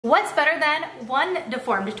What's better than one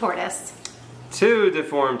deformed tortoise? Two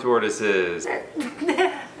deformed tortoises. I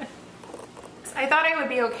thought I would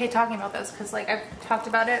be okay talking about this because like I've talked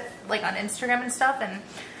about it like on Instagram and stuff, and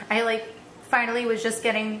I like finally was just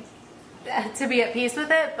getting to be at peace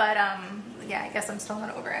with it, but yeah, I guess I'm still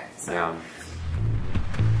not over it. So. Yeah.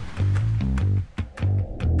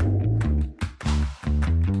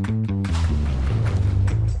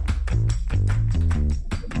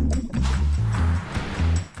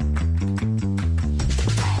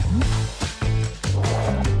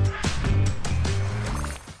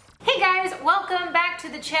 Welcome back to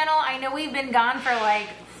the channel. I know we've been gone for like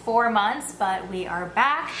 4 months, but we are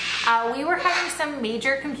back. We were having some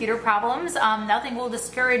major computer problems. Nothing will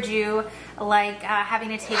discourage you like having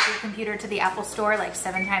to take your computer to the Apple store like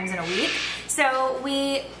 7 times in a week. So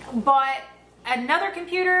we bought another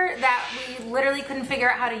computer that we literally couldn't figure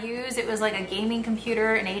out how to use. It was like a gaming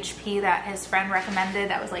computer, an HP that his friend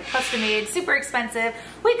recommended that was like custom made, super expensive.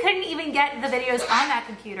 We couldn't even get the videos on that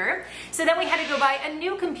computer. So then we had to go buy a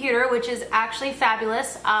new computer, which is actually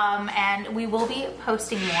fabulous, and we will be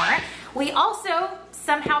posting more. We also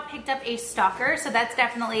somehow picked up a stalker, so that's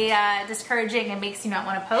definitely discouraging and makes you not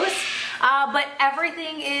want to post. But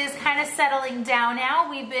everything is kind of settling down now.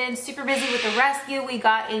 We've been super busy with the rescue. We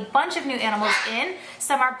got a bunch of new animals in.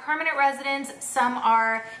 Some are permanent residents, some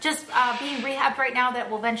are just being rehabbed right now that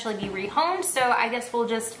will eventually be rehomed. So I guess we'll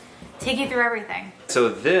just take you through everything. So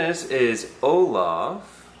this is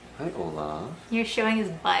Olaf. Hi, Olaf. You're showing his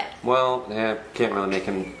butt. Well, yeah, can't really make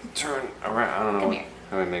him turn around. I don't know. Come here.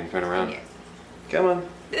 How do I make him turn around? Come here. Come on.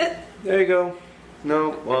 There you go.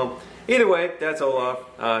 No, well, either way, that's Olaf.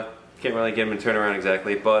 Can't really get him to turn around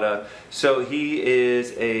exactly, but so he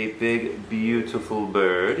is a big, beautiful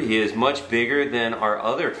bird. He is much bigger than our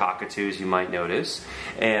other cockatoos, you might notice,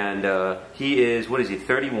 and he is, what is he,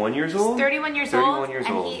 31 years old? He's 31 years old,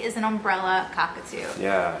 and he is an umbrella cockatoo.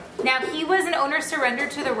 Yeah. Now, he was an owner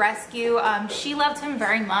surrendered to the rescue. She loved him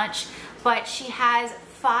very much, but she has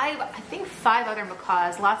five other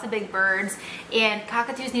macaws, lots of big birds, and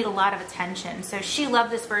cockatoos need a lot of attention. So she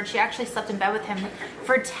loved this bird. She actually slept in bed with him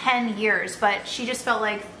for 10 years, but she just felt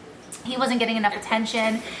like he wasn't getting enough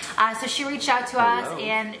attention. So she reached out to us,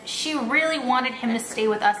 and she really wanted him to stay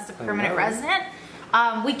with us as a permanent resident.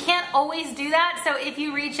 We can't always do that, so if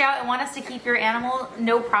you reach out and want us to keep your animal,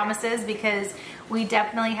 no promises, because we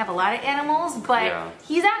definitely have a lot of animals, but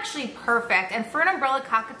he's actually perfect. And for an umbrella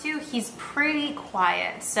cockatoo, he's pretty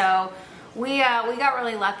quiet, so we got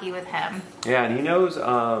really lucky with him. Yeah, and he knows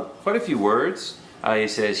quite a few words. He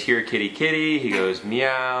says, here kitty kitty, he goes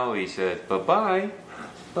meow, he says bye-bye,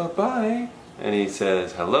 bye-bye, and he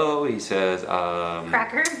says hello, he says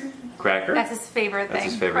cracker. Cracker? That's his favorite thing. That's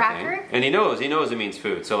his favorite thing. And he knows it means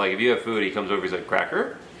food. So like if you have food, he comes over, he's like,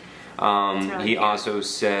 cracker. Really he also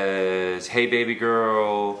says, hey baby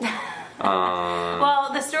girl.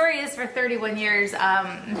 Well, the story is for 31 years,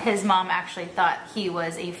 his mom actually thought he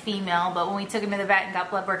was a female, but when we took him to the vet and got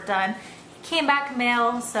blood work done, he came back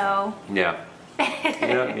male, so. Yeah.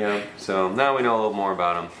 yeah. So now we know a little more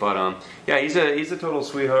about him. But yeah, he's a total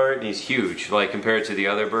sweetheart, and he's huge. Like compared to the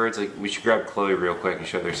other birds, like we should grab Chloe real quick and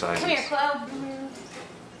show their sizes. Come here, Chloe.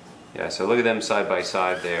 Yeah. So look at them side by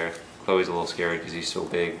side there. Chloe's a little scared because he's so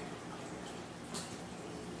big.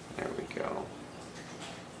 There we go.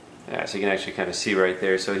 Yeah, so you can actually kind of see right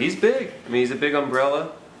there. So he's big. I mean, he's a big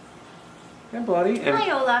umbrella. Yeah, buddy. And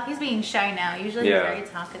hi, Olaf. He's being shy now. Usually he's very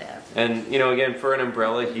talkative. And, you know, again, for an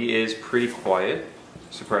umbrella, he is pretty quiet,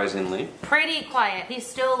 surprisingly. Pretty quiet. He's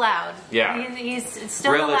still loud. Yeah. He's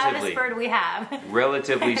still the loudest bird we have.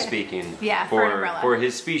 Relatively speaking. Yeah, for an umbrella. For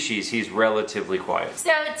his species, he's relatively quiet.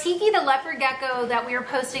 So Tiki, the leopard gecko that we were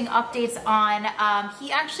posting updates on,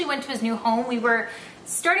 he actually went to his new home. We were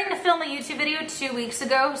starting to film a YouTube video 2 weeks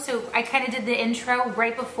ago, so I kind of did the intro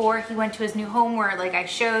right before he went to his new home where like I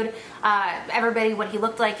showed everybody what he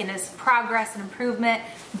looked like and his progress and improvement,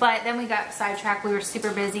 but then we got sidetracked. We were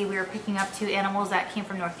super busy. We were picking up 2 animals that came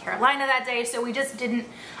from North Carolina that day, so we just didn't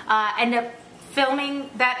end up filming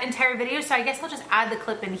that entire video, so I guess I'll just add the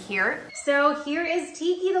clip in here. So here is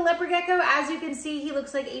Tiki, the leopard gecko. As you can see, he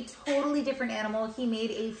looks like a totally different animal. He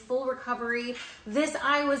made a full recovery. This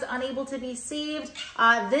eye was unable to be saved.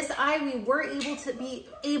 This eye we were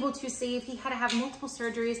able to save. He had to have multiple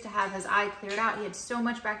surgeries to have his eye cleared out. He had so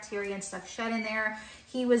much bacteria and stuff shed in there.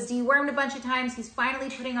 He was dewormed a bunch of times. He's finally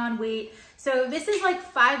putting on weight. So this is like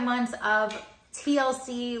 5 months of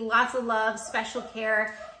TLC, lots of love, special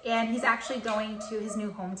care, and he's actually going to his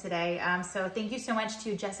new home today. So thank you so much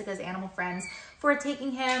to Jessica's animal friends for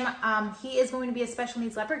taking him. He is going to be a special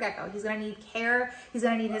needs leopard gecko. He's going to need care. He's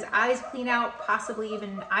going to need his eyes cleaned out, possibly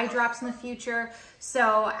even eye drops in the future.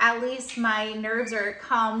 So at least my nerves are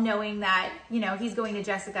calm knowing that, you know, he's going to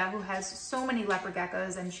Jessica, who has so many leopard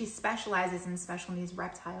geckos, and she specializes in special needs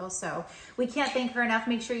reptiles. So we can't thank her enough.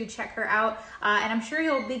 Make sure you check her out. And I'm sure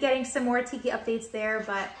you'll be getting some more Tiki updates there,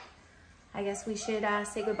 but I guess we should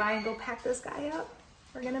say goodbye and go pack this guy up.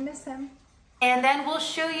 We're gonna miss him. And then we'll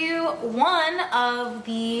show you one of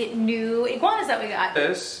the new iguanas that we got.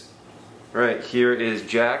 This right here is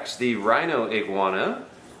Jax, the rhino iguana.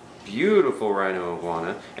 Beautiful rhino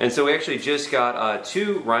iguana. And so we actually just got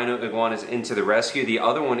 2 rhino iguanas into the rescue. The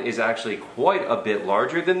other one is actually quite a bit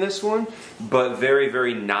larger than this one, but very,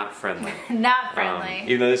 very not friendly. Not friendly.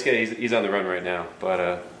 Even though this guy, he's on the run right now.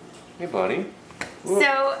 But, hey buddy.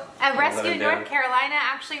 So a rescue in North Carolina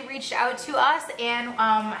actually reached out to us and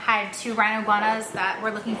had 2 rhino iguanas that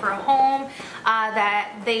were looking for a home,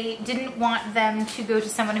 that they didn't want them to go to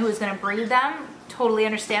someone who was going to breed them. Totally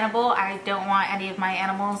understandable. I don't want any of my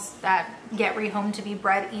animals that get rehomed to be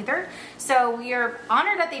bred either. So we are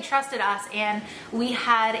honored that they trusted us, and we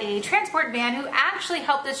had a transport van who actually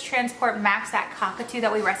helped us transport Max, that cockatoo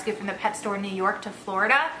that we rescued from the pet store in New York, to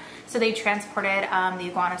Florida. So they transported the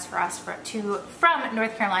iguanas for us from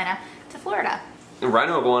North Carolina to Florida.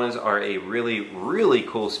 Rhino iguanas are a really, really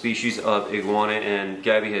cool species of iguana, and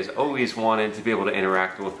Gabby has always wanted to be able to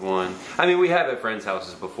interact with one. I mean, we have at friends'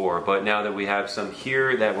 houses before, but now that we have some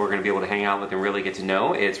here that we're going to be able to hang out with and really get to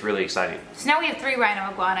know, it's really exciting. So now we have 3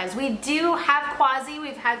 rhino iguanas. We do have Quasi.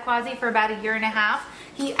 We've had Quasi for about 1.5 years.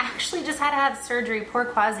 He actually just had to have surgery, poor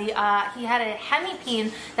Quasi. He had a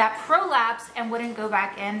hemipene that prolapsed and wouldn't go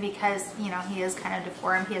back in because, you know, he is kind of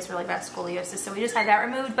deformed. He has really bad scoliosis, so we just had that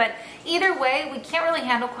removed. But either way, we can't really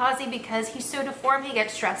handle Quasi because he's so deformed. He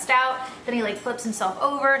gets stressed out, then he like flips himself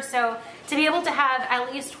over. So to be able to have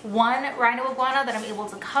at least 1 rhino iguana that I'm able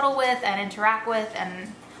to cuddle with and interact with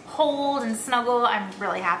and hold and snuggle, I'm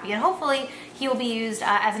really happy. And hopefully he will be used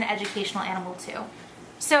as an educational animal too.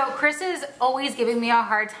 So Chris is always giving me a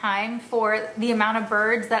hard time for the amount of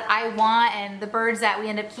birds that I want and the birds that we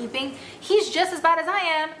end up keeping. He's just as bad as I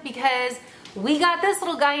am because we got this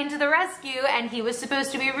little guy into the rescue and he was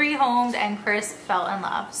supposed to be rehomed, and Chris fell in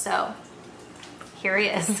love. So here he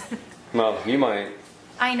is. Well, you might.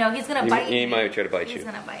 I know, he's gonna bite me. He might try to bite you. He's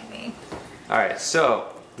gonna bite me. Alright,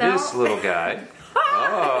 so this little guy.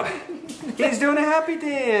 Oh, he's doing a happy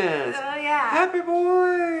dance. Oh yeah. Happy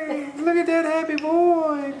boy. Look at that happy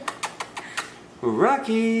boy.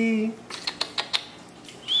 Rocky.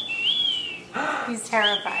 He's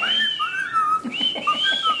terrifying.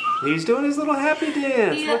 He's doing his little happy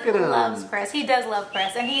dance. Look at him. He loves Chris. He does love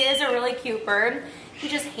Chris, and he is a really cute bird. He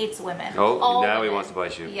just hates women. Oh, now he wants to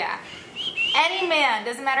bite you. Yeah. Any man,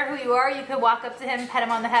 doesn't matter who you are, you could walk up to him, pet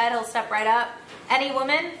him on the head, he'll step right up. Any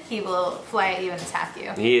woman, he will fly at you and attack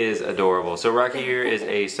you. He is adorable. So Rocky here is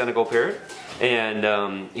a Senegal parrot,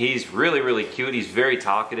 and he's really, really cute. He's very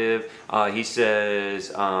talkative. He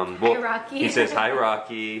says, hi, Rocky. He says, hi,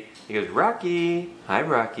 Rocky. He goes, Rocky. Hi,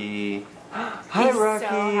 Rocky. Hi, He's Rocky.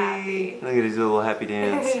 So happy. Look at his little happy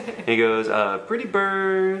dance. And he goes, pretty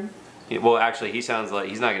bird. Well, actually, he sounds like,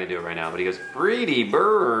 he's not going to do it right now, but he goes, pretty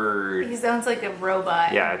bird. He sounds like a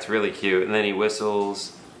robot. Yeah, it's really cute. And then he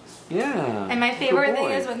whistles. Yeah. And my favorite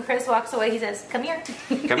thing is when Chris walks away, he says, come here.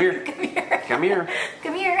 Come here. Come here. Come here.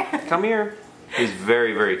 Come here. Come here. He's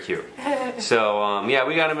very, very cute. So, yeah,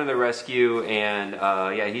 we got him in the rescue, and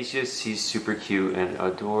yeah, he's super cute and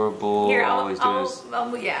adorable. Here, yeah.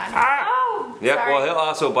 Oh, yep, sorry. well, he'll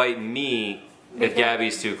also bite me if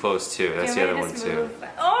Gabby's too close, too. That's the other one, too.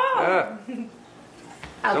 Oh! Okay.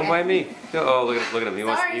 Don't bite me. Oh, look at him. He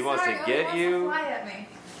wants to get you. Fly at me.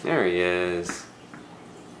 There he is.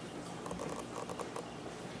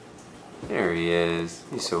 There he is.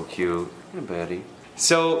 He's so cute. Hey, buddy.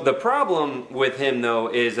 So the problem with him though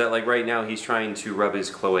is that like right now he's trying to rub his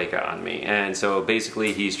cloaca on me, and so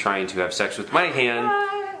basically he's trying to have sex with my hand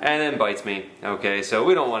and then bites me. Okay, so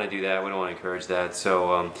we don't want to do that. We don't want to encourage that.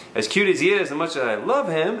 So as cute as he is, as much as I love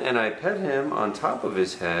him and I pet him on top of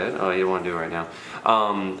his head, oh, you don't want to do it right now.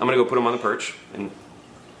 I'm gonna go put him on the perch, and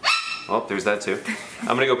oh, there's that too.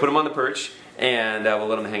 I'm gonna go put him on the perch, and we'll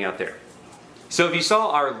let him hang out there. So if you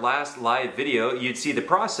saw our last live video, you'd see the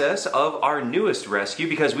process of our newest rescue,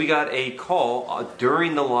 because we got a call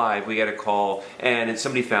during the live. We got a call and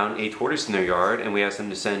somebody found a tortoise in their yard, and we asked them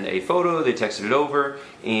to send a photo. They texted it over,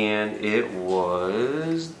 and it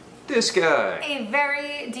was this guy. A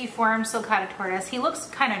very deformed sulcata tortoise. He looks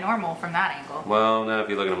kind of normal from that angle. Well, not if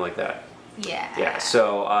you look at him like that. Yeah. Yeah,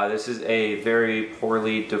 so this is a very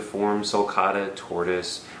poorly deformed sulcata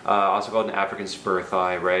tortoise, also called an African spur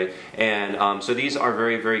thigh, right? And so these are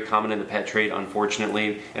very, very common in the pet trade,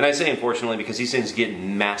 unfortunately. And I say unfortunately because these things get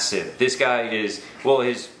massive. This guy is, well,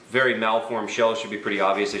 his very malformed shell should be pretty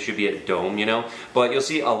obvious. It should be a dome, you know? But you'll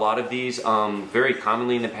see a lot of these very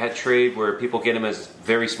commonly in the pet trade where people get them as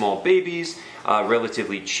very small babies,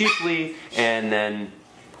 relatively cheaply, and then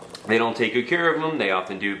they don't take good care of them. They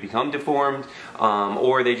often do become deformed,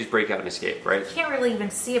 or they just break out and escape, right? You can't really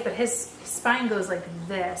even see it, but his spine goes like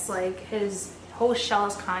this. Like his whole shell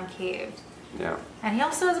is concaved. Yeah. And he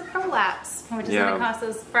also has a prolapse, which is going to cost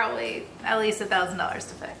us probably at least $1,000 to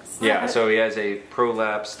fix. Yeah, so he has a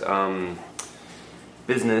prolapsed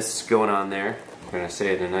business going on there. I'm going to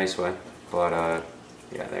say it in a nice way, but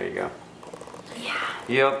yeah, there you go. Yeah.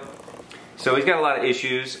 Yep. So he's got a lot of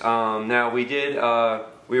issues. Now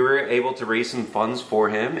we were able to raise some funds for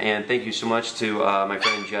him, and thank you so much to my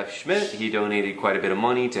friend Jeff Schmidt. He donated quite a bit of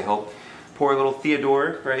money to help poor little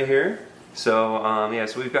Theodore right here. So yeah,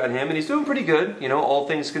 so we've got him, and he's doing pretty good. You know, all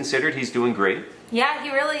things considered, he's doing great. Yeah,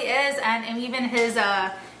 he really is, and even his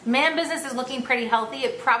man business is looking pretty healthy.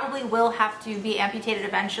 It probably will have to be amputated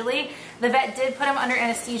eventually. The vet did put him under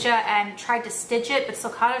anesthesia and tried to stitch it, but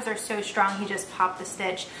sulcatas are so strong, he just popped the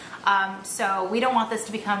stitch. So we don't want this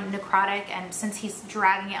to become necrotic, and since he's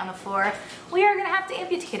dragging it on the floor, we are going to have to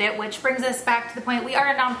amputate it, which brings us back to the point, we are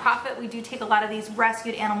a nonprofit. We do take a lot of these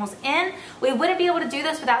rescued animals in. We wouldn't be able to do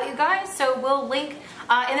this without you guys, so we'll link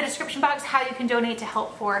in the description box how you can donate to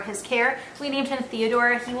help for his care. We named him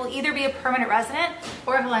Theodore. He will either be a permanent resident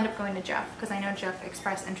or he'll end up going to Jeff, because I know Jeff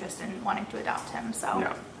expressed interest in wanting to adopt him. So.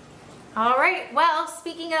 Yeah. All right, well,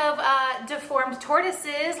 speaking of deformed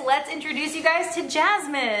tortoises, let's introduce you guys to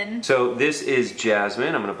Jasmine. So this is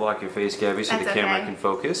Jasmine. I'm going to block your face, Gabby, so That's the camera okay. can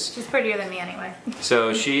focus. She's prettier than me anyway.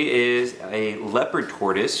 So she is a leopard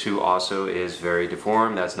tortoise who also is very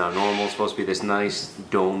deformed. That's not normal. It's supposed to be this nice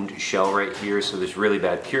domed shell right here, so there's really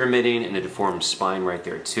bad pyramiding and a deformed spine right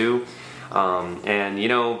there too. And you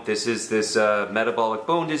know, this is this metabolic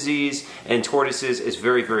bone disease, and tortoises is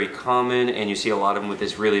very, very common, and you see a lot of them with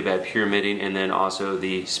this really bad pyramiding, and then also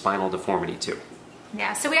the spinal deformity too.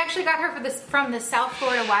 Yeah, so we actually got her from the South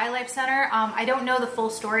Florida Wildlife Center. I don't know the full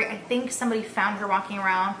story. I think somebody found her walking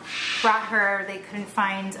around, brought her, they couldn't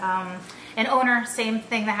find an owner, same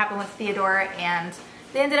thing that happened with Theodore, and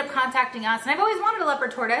they ended up contacting us. And I've always wanted a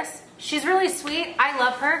leopard tortoise. She's really sweet. I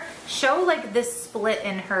love her. Show like this split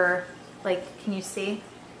in her. Like, can you see?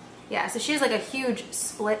 Yeah, so she has like a huge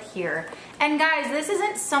split here. And guys, this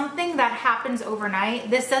isn't something that happens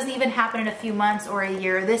overnight. This doesn't even happen in a few months or a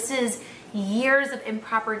year. This is years of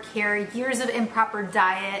improper care, years of improper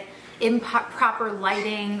diet, improper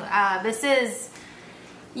lighting. This is,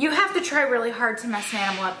 you have to try really hard to mess an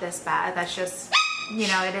animal up this bad. That's just, you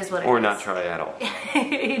know, it is what it is. Or not try at all.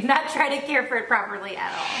 Not try to care for it properly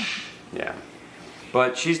at all. Yeah.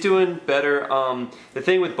 But she's doing better. The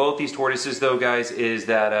thing with both these tortoises though, guys, is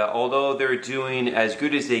that although they're doing as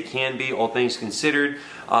good as they can be, all things considered,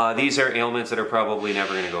 these are ailments that are probably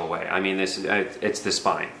never going to go away. I mean, this is, it's the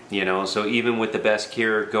spine, you know, so even with the best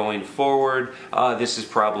care going forward, this is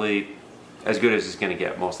probably as good as it's going to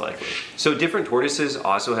get, most likely. So different tortoises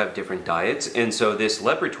also have different diets, and so this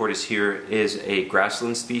leopard tortoise here is a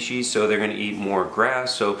grassland species, so they're going to eat more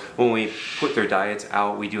grass. So when we put their diets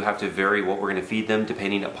out, we do have to vary what we're going to feed them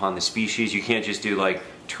depending upon the species. You can't just do like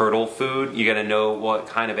turtle food. You got to know what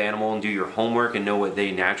kind of animal and do your homework and know what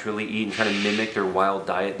they naturally eat and kind of mimic their wild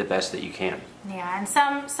diet the best that you can. Yeah, and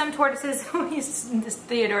some tortoises, this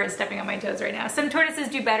Theodore is stepping on my toes right now. Some tortoises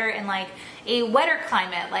do better in like a wetter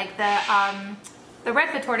climate, like the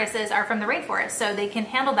redfoot tortoises are from the rainforest, so they can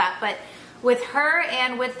handle that. But with her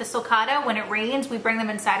and with the sulcata, when it rains, we bring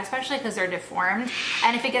them inside, especially because they're deformed.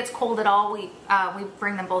 And if it gets cold at all, we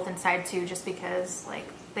bring them both inside too, just because like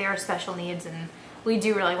they are special needs, and we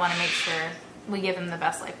do really want to make sure we give them the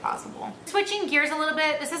best life possible. Switching gears a little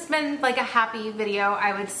bit, this has been like a happy video,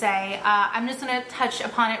 I would say. I'm just gonna touch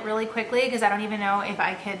upon it really quickly because I don't even know if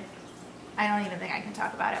I could, I don't even think I can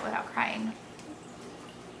talk about it without crying.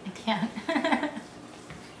 I can't.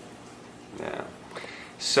 Yeah.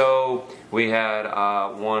 So we had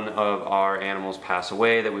one of our animals pass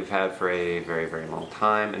away that we've had for a very, very long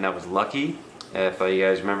time, and that was Lucky. If you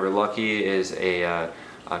guys remember, Lucky is a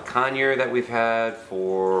conure that we've had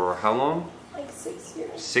for how long? Like 6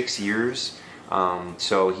 years. 6 years.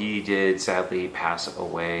 So he did sadly pass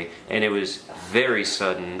away, and it was very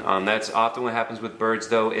sudden. That's often what happens with birds,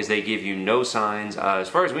 though, is they give you no signs. As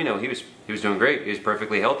far as we know, he was doing great. He was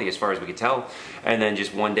perfectly healthy as far as we could tell, and then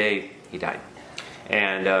just one day he died.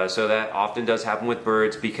 And so that often does happen with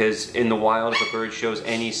birds, because in the wild, if a bird shows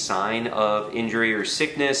any sign of injury or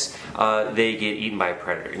sickness, they get eaten by a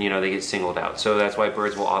predator. You know, they get singled out. So that's why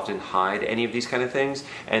birds will often hide any of these kind of things.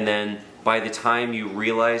 And then by the time you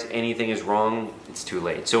realize anything is wrong, it's too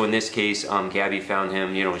late. So in this case, Gabby found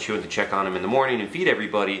him, you know, when she went to check on him in the morning and feed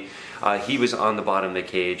everybody, he was on the bottom of the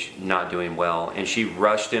cage, not doing well, and she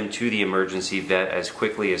rushed him to the emergency vet as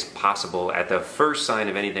quickly as possible at the first sign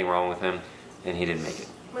of anything wrong with him, and he didn't make it.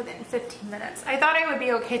 Within 15 minutes. I thought I would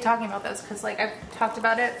be okay talking about this because like I've talked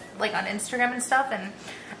about it like on Instagram and stuff, and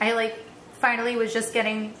I like finally was just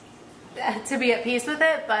getting to be at peace with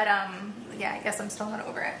it, but yeah, I guess I'm still not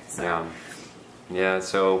over it. So. Yeah,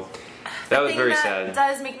 so that was very sad. What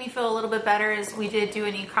does make me feel a little bit better is we did do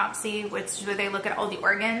a necropsy, which is where they look at all the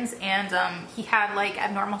organs, and he had like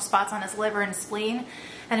abnormal spots on his liver and spleen.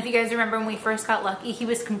 And if you guys remember when we first got Lucky, he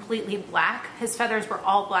was completely black. His feathers were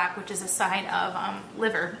all black, which is a sign of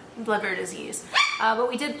liver disease. But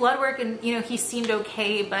we did blood work, and you know, he seemed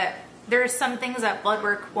okay, but there's some things that blood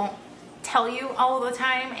work won't tell you all the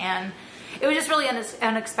time, and it was just really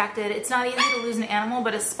unexpected. It's not easy to lose an animal,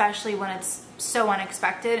 but especially when it's so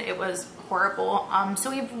unexpected, it was horrible. So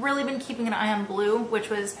we've really been keeping an eye on Blue, which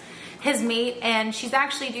was his mate, and she's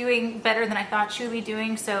actually doing better than I thought she would be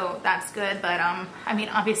doing, so that's good. But I mean,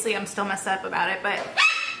 obviously I'm still messed up about it, but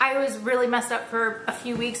I was really messed up for a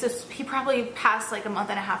few weeks. He probably passed like a month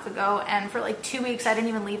and a half ago, and for like 2 weeks I didn't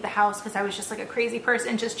even leave the house because I was just like a crazy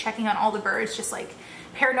person, just checking on all the birds, just like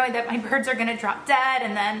paranoid that my birds are gonna drop dead.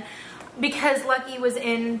 And then because Lucky was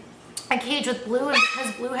in a cage with Blue, and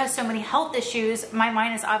because Blue has so many health issues, my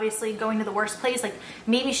mind is obviously going to the worst place. Like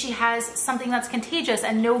maybe she has something that's contagious,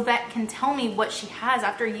 and no vet can tell me what she has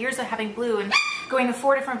after years of having Blue and going to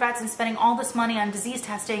 4 different vets and spending all this money on disease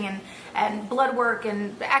testing and blood work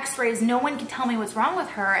and x-rays. No one can tell me what's wrong with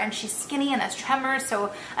her, and she's skinny and has tremors.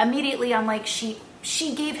 So immediately I'm like, she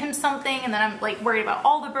gave him something, and then I'm like worried about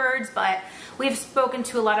all the birds. But we've spoken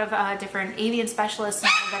to a lot of different avian specialists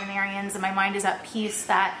and veterinarians, and my mind is at peace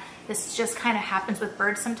that this just kind of happens with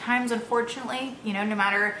birds sometimes, unfortunately. You know, no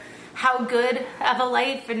matter how good of a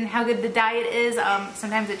life and how good the diet is,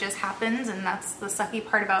 sometimes it just happens, and that's the sucky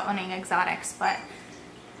part about owning exotics. But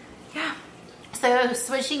yeah, so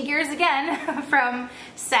switching gears again from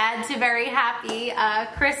sad to very happy,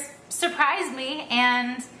 Chris surprised me,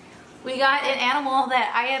 and we got an animal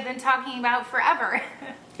that I have been talking about forever.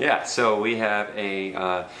 Yeah, so we have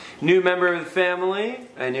a new member of the family,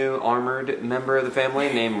 a new armored member of the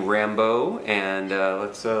family named Rambo, and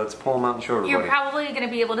let's pull him out and show everybody. You're probably going to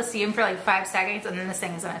be able to see him for like 5 seconds, and then this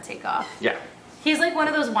thing is going to take off. Yeah. He's like one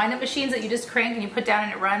of those wind-up machines that you just crank and you put down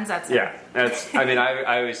and it runs. That's him. Yeah, that's. I mean,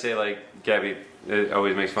 I always say, like, Gabby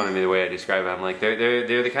always makes fun of me the way I describe it. I'm like, they're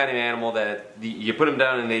the kind of animal that you put them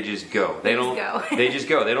down and they just go. They don't go. They just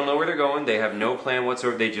go. They don't know where they're going. They have no plan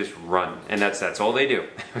whatsoever. They just run, and that's all they do.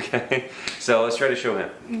 Okay, so let's try to show him.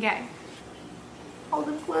 Okay. Hold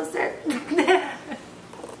him closer.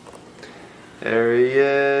 There he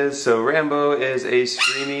is. So Rambo is a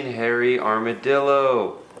screaming hairy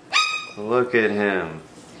armadillo. Look at him.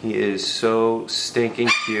 He is so stinking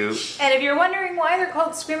cute. And if you're wondering why they're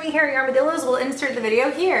called screaming hairy armadillos, we'll insert the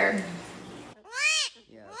video here.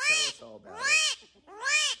 Yeah, tell us all about it.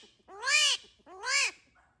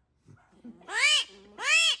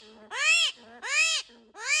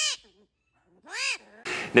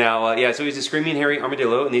 Now, yeah, so he's a screaming hairy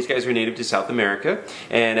armadillo, and these guys are native to South America.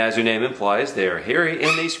 And as their name implies, they are hairy,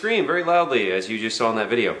 and they scream very loudly, as you just saw in that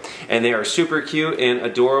video. And they are super cute and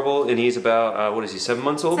adorable, and he's about, what is he, 7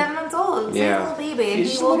 months old? 7 months old. He's yeah. a little baby, and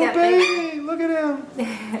he's he will get bigger. Look at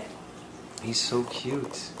him. He's so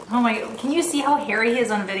cute. Oh my, can you see how hairy he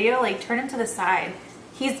is on video? Like, turn him to the side.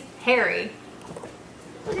 He's hairy.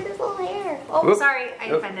 Look at his little hair. Oh, whoop. Sorry, I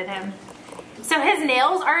offended him. So his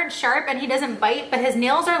nails aren't sharp and he doesn't bite, but his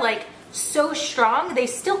nails are like so strong, they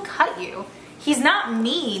still cut you. He's not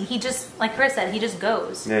mean. He just, like Chris said, he just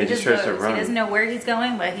goes. Yeah, he just tries to run. He doesn't know where he's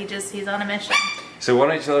going, but he's on a mission. So why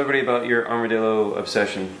don't you tell everybody about your armadillo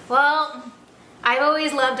obsession? Well, I've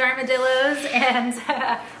always loved armadillos, and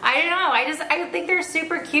I don't know. I think they're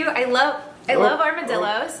super cute. I love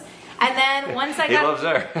armadillos. And then once I got loves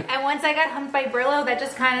her. And once I got humped by Brillo, that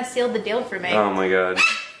just kind of sealed the deal for me. Oh my god.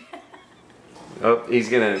 Oh, he's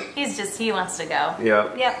gonna. He wants to go.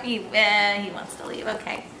 Yep. Yep. He wants to leave.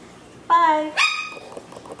 Okay. Bye.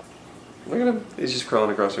 Look at him. He's just crawling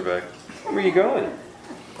across her back. Where are you going?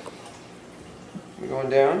 You going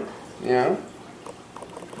down? Yeah.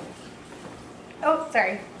 Oh,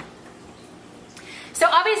 sorry. So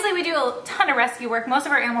obviously we do a ton of rescue work. Most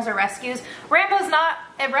of our animals are rescues. Rambo's not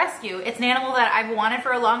a rescue. It's an animal that I've wanted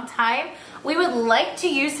for a long time. We would like to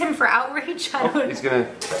use him for outreach. Oh, he's gone.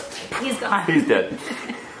 He's dead.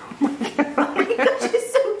 Oh my gosh,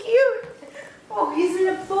 he's so cute. Oh, he's in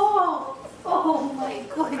a ball. Oh my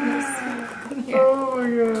goodness. Here. Oh my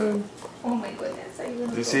god. Oh my goodness. Are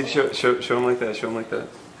you You see, show him like that. Show him like that.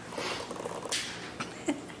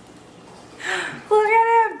 Look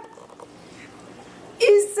at him.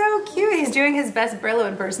 He's so cute. He's doing his best Brillo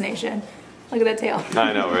impersonation. Look at that tail.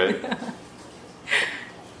 I know, right?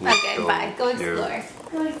 Okay, so bye. Go cute. explore.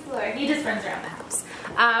 Go explore. He just runs around the house.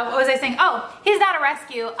 What was I saying? Oh, he's not a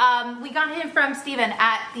rescue. We got him from Steven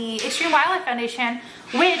at the Extreme Wildlife Foundation,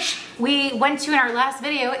 which we went to in our last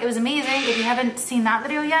video. It was amazing. If you haven't seen that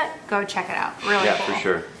video yet, go check it out. Really yeah, cool. for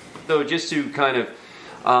sure. So just to kind of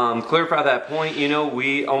clarify that point, you know,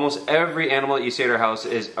 almost every animal that you see at our house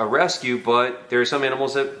is a rescue, but there are some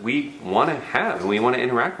animals that we want to have and we want to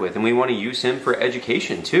interact with, and we want to use him for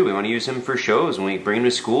education too. We want to use him for shows and we bring him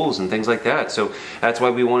to schools and things like that. So that's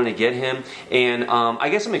why we wanted to get him. And I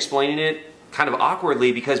guess I'm explaining it kind of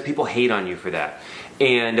awkwardly because people hate on you for that.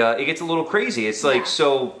 And it gets a little crazy. It's like,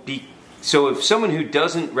 so if someone who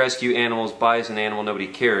doesn't rescue animals buys an animal, nobody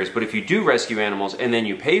cares. But if you do rescue animals and then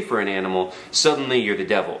you pay for an animal, suddenly you're the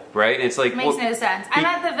devil, right? And it's like, Makes no sense. I'm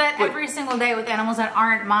at the vet every single day with animals that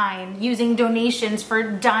aren't mine, using donations for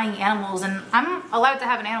dying animals, and I'm allowed to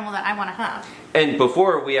have an animal that I want to have. And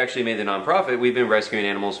before we actually made the nonprofit, we've been rescuing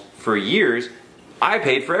animals for years. I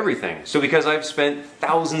paid for everything. So because I've spent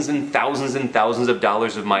thousands and thousands and thousands of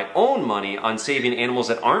dollars of my own money on saving animals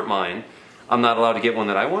that aren't mine, I'm not allowed to get one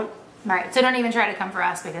that I want? Right, so don't even try to come for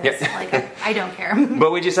us because like I don't care.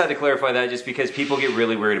 But we just had to clarify that just because people get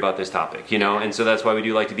really worried about this topic, you know, and so that's why we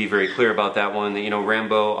do like to be very clear about that one. That, you know,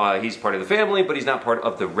 Rambo, he's part of the family, but he's not part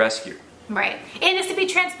of the rescue. Right, and just to be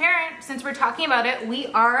transparent, since we're talking about it, we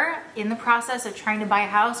are in the process of trying to buy a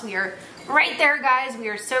house. We are right there, guys. We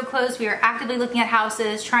are so close. We are actively looking at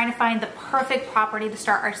houses, trying to find the perfect property to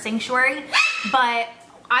start our sanctuary. But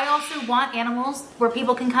I also want animals where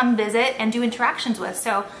people can come visit and do interactions with.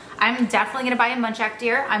 So I'm definitely gonna buy a muntjac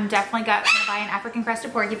deer. I'm definitely gonna buy an African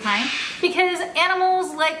crested porcupine, because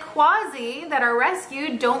animals like Quasi that are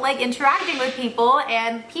rescued don't like interacting with people,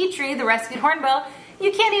 and Petrie, the rescued hornbill,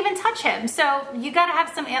 you can't even touch him. So you gotta have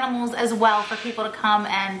some animals as well for people to come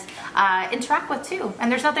and interact with too.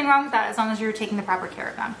 And there's nothing wrong with that as long as you're taking the proper care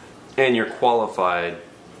of them. And you're qualified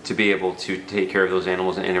to be able to take care of those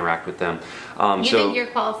animals and interact with them. You think you're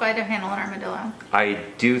qualified to handle an armadillo? I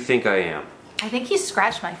do think I am. I think he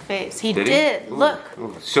scratched my face. He Did did. Ooh. Look.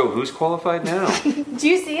 Ooh. So who's qualified now? Do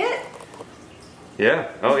you see it?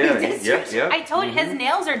 Yeah. Oh yeah. Yeah. I told you, his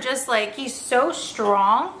nails are just like, he's so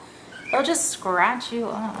strong. They'll just scratch you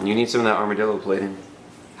up. You need some of that armadillo plating.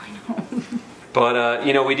 I know. But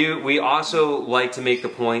you know, we also like to make the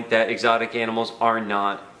point that exotic animals are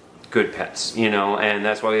not good pets, you know, and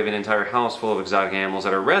that's why we have an entire house full of exotic animals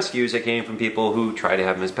that are rescues that came from people who try to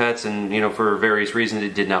have them as pets, and you know, for various reasons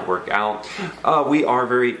it did not work out. We are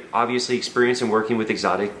very obviously experienced in working with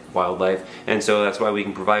exotic wildlife, and so that's why we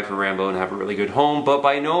can provide for Rambo and have a really good home, but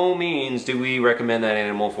by no means do we recommend that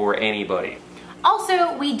animal for anybody.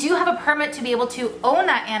 Also, we do have a permit to be able to own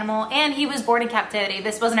that animal, and he was born in captivity.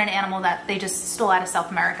 This wasn't an animal that they just stole out of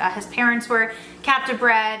South America. His parents were captive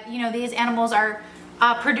bred. You know, these animals are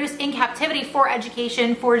produced in captivity for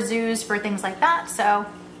education, for zoos, for things like that. So,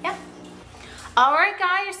 yeah. All right,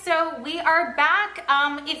 guys, so we are back.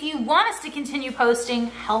 If you want us to continue posting,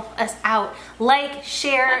 help us out. Like,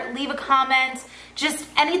 share, leave a comment, just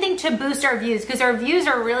anything to boost our views, because our views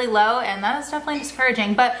are really low and that is definitely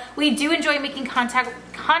discouraging. But we do enjoy making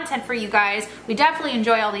content for you guys. We definitely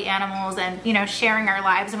enjoy all the animals and, you know, sharing our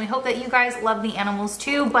lives, and we hope that you guys love the animals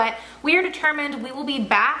too. But we are determined. We will be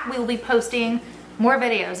back. We will be posting more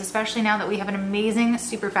videos, especially now that we have an amazing,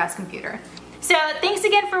 super fast computer. So thanks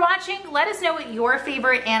again for watching. Let us know what your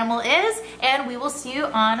favorite animal is, and we will see you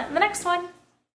on the next one.